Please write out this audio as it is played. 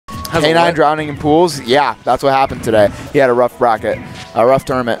K9 drowning in pools. Yeah, that's what happened today. He had a rough bracket, a rough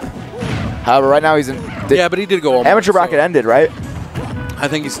tournament. However, right now he's in. Yeah, but he did go. Amateur bracket ended, right? I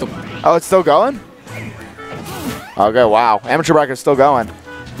think he's still. Oh, it's still going? Okay, wow. Amateur bracket's still going.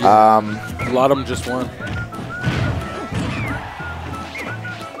 Yeah. A lot of them just won.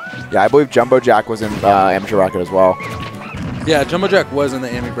 Yeah, I believe Jumbo Jack was in amateur bracket as well. Yeah, Jumbo Jack was in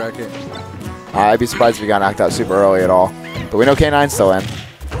the Ami bracket. I'd be surprised if he got knocked out super early at all. But we know K9's still in.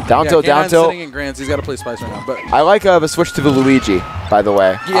 Down tilt, K9's down tilt. sitting in Grants. He's got to play Spice right now. But I like the switch to the Luigi, by the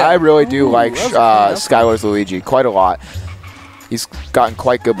way. Yeah. I really do like okay. Skylar's Luigi quite a lot. He's gotten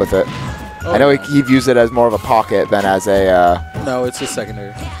quite good with it. Oh, I know yeah. he'd used it as more of a pocket than as a no, it's his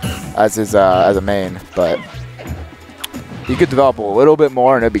secondary. as a main, but he could develop a little bit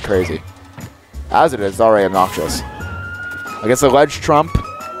more and it'd be crazy. As it is, it's already obnoxious. I guess the ledge trump.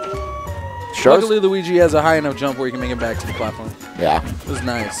 Luckily, Luigi has a high enough jump where he can make it back to the platform. Yeah. It was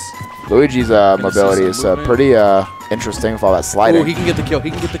nice. Luigi's mobility is pretty interesting with all that sliding. Oh, he can get the kill.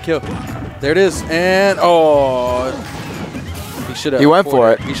 He can get the kill. There it is. And, oh. He should have. He went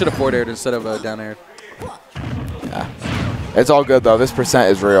for it. He should have forward aired instead of down aired. Yeah. It's all good, though. This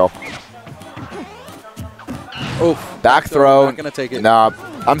percent is real. Oh. Back throw. Not going to take it. No.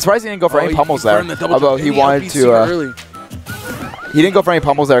 I'm surprised he didn't go for any pummels there. Although he wanted to. He didn't go for any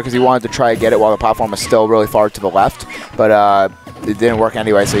pummels there because he wanted to try to get it while the platform was still really far to the left. But it didn't work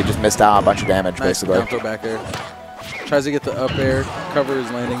anyway, so he just missed out on a bunch of damage, basically. Down throw back air. Tries to get the up air, cover his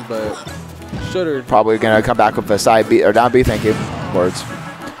landing, but should've. Probably going to come back with a side B, or down B, thank you. Words.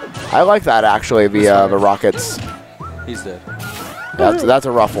 I like that, actually, the Rockets. He's dead. That's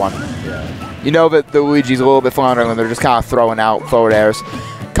a rough one. Yeah. You know that the Luigi's a little bit floundering when they're just kind of throwing out forward airs.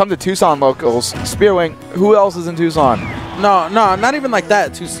 Come to Tucson locals. Spearwing, who else is in Tucson? No, not even like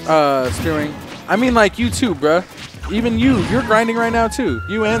that, Spearwing. I mean like you too, bruh. Even you're grinding right now too.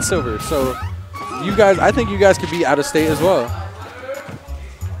 You and Silver. So you guys, I think you guys could be out of state as well.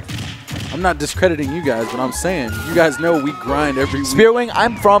 I'm not discrediting you guys, but I'm saying you guys know we grind every week. Spearwing,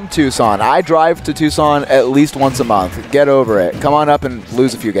 I'm from Tucson. I drive to Tucson at least once a month. Get over it. Come on up and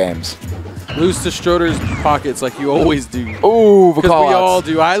lose a few games. Lose to Stroder's pockets like you always do. Ooh, because we all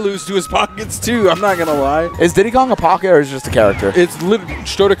do. I lose to his pockets too. I'm not gonna lie. Is Diddy Kong a pocket or is it just a character? It's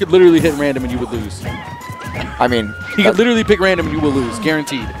Stroder could literally hit random and you would lose. I mean, he could literally pick random and you will lose,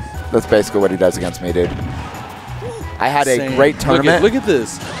 guaranteed. That's basically what he does against me, dude. I had a great tournament. Look at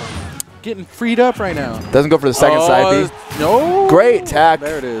this. Getting freed up right now. Doesn't go for the second side B. No. Great tech.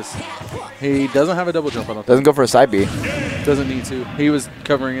 There it is. He doesn't have a double jump, I don't think. Doesn't go for a side B. Doesn't need to. He was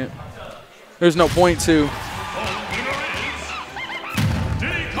covering it. There's no point to.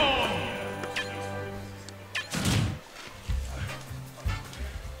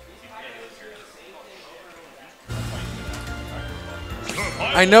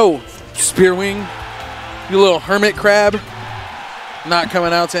 I know, Spearwing, you little hermit crab, not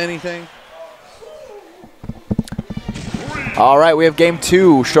coming out to anything. All right, we have game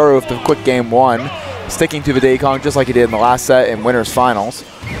 2, short of the quick game 1, sticking to the Diddy Kong just like he did in the last set in winners finals.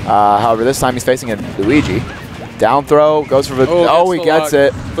 However, this time he's facing a Luigi. Down throw, goes for the, he gets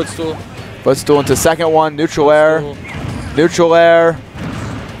it. Footstool. Footstool into second one, neutral air,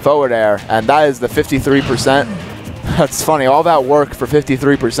 forward air, and that is the 53%. That's funny, all that work for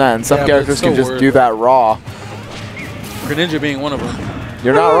 53%. Some characters can just do that raw. Greninja being one of them.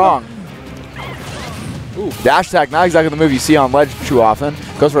 You're not wrong. Ooh. Dash attack, not exactly the move you see on ledge too often.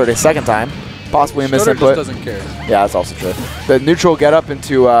 Goes for it a second time. Possibly a misinput. Just doesn't care. Yeah, that's also true. The neutral get up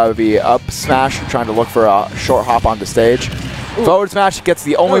into the up smash, trying to look for a short hop onto stage. Ooh. Forward smash gets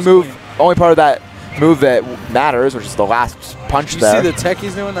the only part of that move that matters, which is the last punch there. You see the tech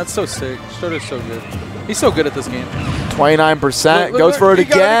he's doing? That's so sick. Stroder's so good. He's so good at this game. 29%. Goes for it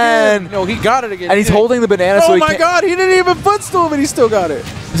again. No, he got it again. And he's holding the banana. Oh my God, he didn't even footstool, but he still got it.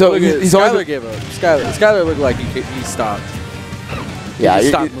 So Skylar gave up. Skylar looked like he stopped. Yeah, he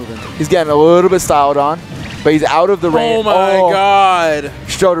stopped moving. He's getting a little bit styled on, but he's out of the range. Oh my God.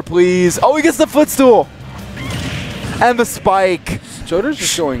 Stroder, please. Oh, he gets the footstool. And the spike. Stroder's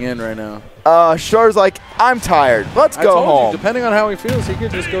just going in right now. Stroder's like, I'm tired. Let's go home. Depending on how he feels, he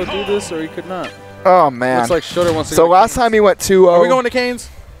could just go through this or he could not. Oh, man. Looks like Stroder wants to go to last time he went 2-0. Are we going to Canes?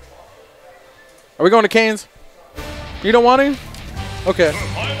 Are we going to Canes? You don't want to? Okay.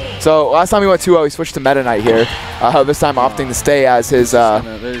 So last time he went 2-0, he switched to Meta Knight here. This time opting to stay as his...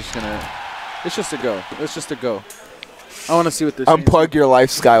 they're just gonna, it's just a go. It's just a go. I want to see what this Unplug your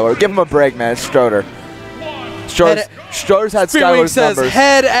life, Skylar. Give him a break, man. It's Stroder. Stroder's had Skylar's says, numbers.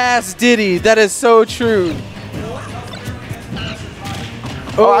 Head ass Diddy. That is so true.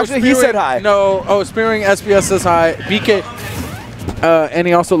 Oh, actually, he said hi. No. Oh, Spearing SBS says hi. BK. And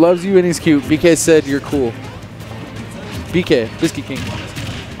he also loves you and he's cute. BK said you're cool. BK, Biscuit King.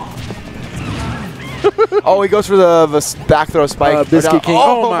 Oh, he goes for the back throw spike. Biscuit King.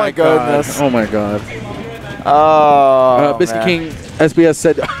 Oh, my goodness. Oh my god. Oh, Biscuit King SBS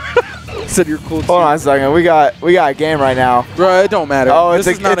said said you're cool too. Hold on a second. We got a game right now. Bro, it don't matter. Oh, it's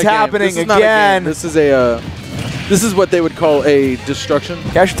happening again. This is a this is what they would call a destruction.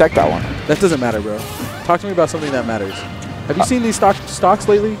 Yeah, I should tech that one. That doesn't matter, bro. Talk to me about something that matters. Have you seen these stocks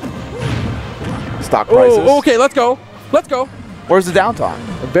lately? Stock prices. Oh, okay, let's go. Let's go. Where's the down talk?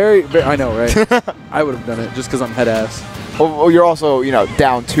 Very, I know, right? I would have done it just because I'm head ass. Well, you're also,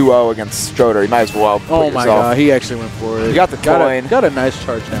 down 2-0 against Schroeder. You might as well put Oh my god, he actually went for it. You got the coin. Got a nice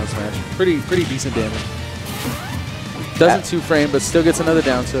charge down smash. Pretty decent damage. Doesn't two-frame, but still gets another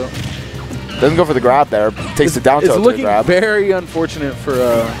down tilt. Doesn't go for the grab there. Takes the down tilt to the grab. It's looking very unfortunate for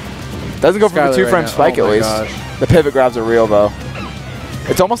Doesn't go for the Skylar two-frame right spike now. at least. Gosh. The pivot grabs are real though.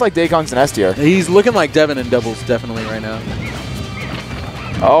 It's almost like Daekong's an S tier. He's looking like Devin in doubles definitely right now.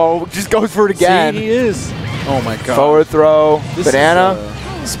 Oh, just goes for it again. See, he is. Oh my god. Forward throw, This banana,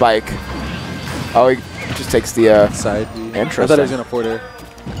 is, spike. Oh, he just takes the side. interesting. I thought he was gonna forward air.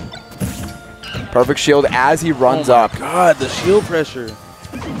 Perfect shield as he runs up. God, the shield pressure.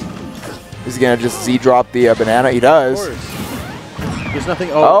 Is he gonna just Z drop the banana? He does. Of course. There's nothing.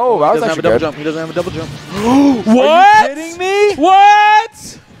 Oh, that was he doesn't have a double actually jump. He doesn't have a double jump. What? Are you kidding me?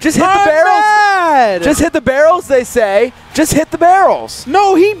 What? Just hit the barrels. Mad. Just hit the barrels, they say. Just hit the barrels.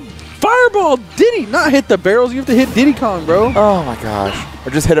 No, he fireballed Diddy, not hit the barrels. You have to hit Diddy Kong, bro. Oh my gosh. Or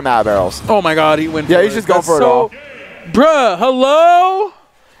just hit him out of barrels. Oh my god, he went for Yeah, it. he's just going That's for it all. Bruh, hello?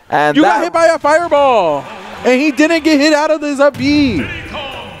 And You got hit by a fireball. And he didn't get hit out of his up B.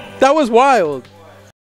 That was wild.